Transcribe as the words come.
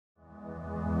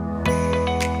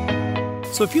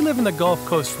So if you live in the Gulf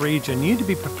Coast region, you need to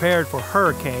be prepared for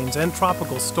hurricanes and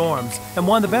tropical storms. And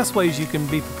one of the best ways you can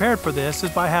be prepared for this is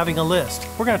by having a list.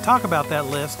 We're going to talk about that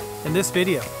list in this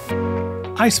video.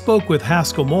 I spoke with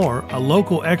Haskell Moore, a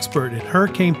local expert in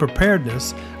hurricane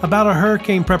preparedness, about a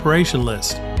hurricane preparation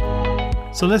list.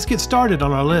 So let's get started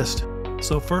on our list.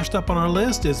 So first up on our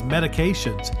list is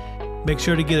medications. Make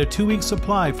sure to get a 2-week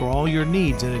supply for all your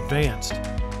needs in advance.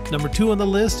 Number 2 on the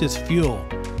list is fuel.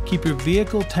 Keep your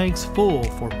vehicle tanks full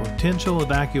for potential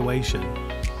evacuation.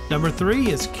 Number 3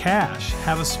 is cash.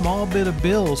 Have a small bit of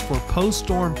bills for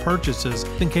post-storm purchases.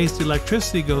 In case the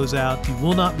electricity goes out, you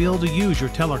will not be able to use your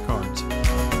teller cards.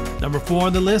 Number 4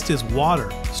 on the list is water.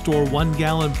 Store 1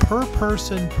 gallon per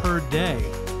person per day,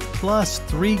 plus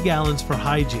 3 gallons for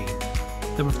hygiene.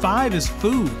 Number 5 is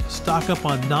food. Stock up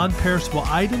on non-perishable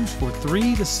items for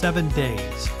 3 to 7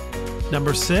 days.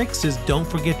 Number 6 is don't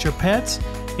forget your pets.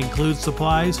 Include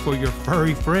supplies for your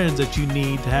furry friends that you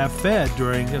need to have fed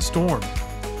during a storm.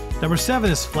 Number 7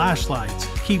 is flashlights.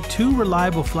 Keep 2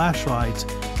 reliable flashlights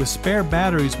with spare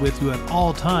batteries with you at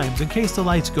all times in case the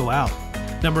lights go out.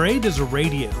 Number 8 is a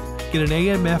radio. Get an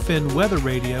AM/FM weather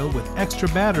radio with extra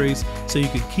batteries so you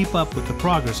can keep up with the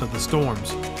progress of the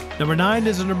storms. Number 9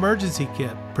 is an emergency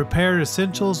kit. Prepare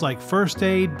essentials like first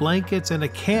aid, blankets, and a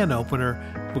can opener,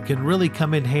 which can really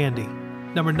come in handy.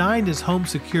 Number 9 is home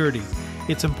security.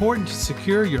 It's important to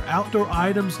secure your outdoor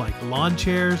items like lawn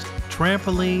chairs,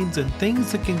 trampolines, and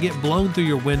things that can get blown through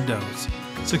your windows.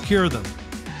 Secure them.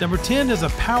 Number 10 is a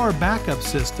power backup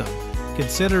system.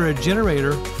 Consider a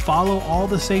generator. Follow all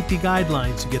the safety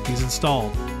guidelines to get these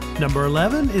installed. Number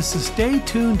 11 is to stay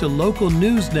tuned to local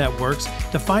news networks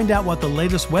to find out what the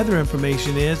latest weather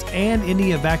information is and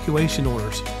any evacuation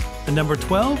orders. And number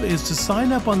 12 is to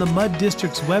sign up on the M.U.D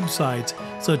District's websites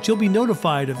so that you'll be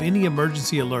notified of any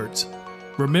emergency alerts.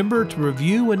 Remember to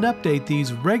review and update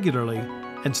these regularly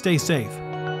and stay safe.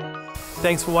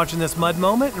 Thanks for watching this M.U.D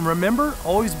moment, and remember,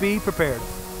 always be prepared.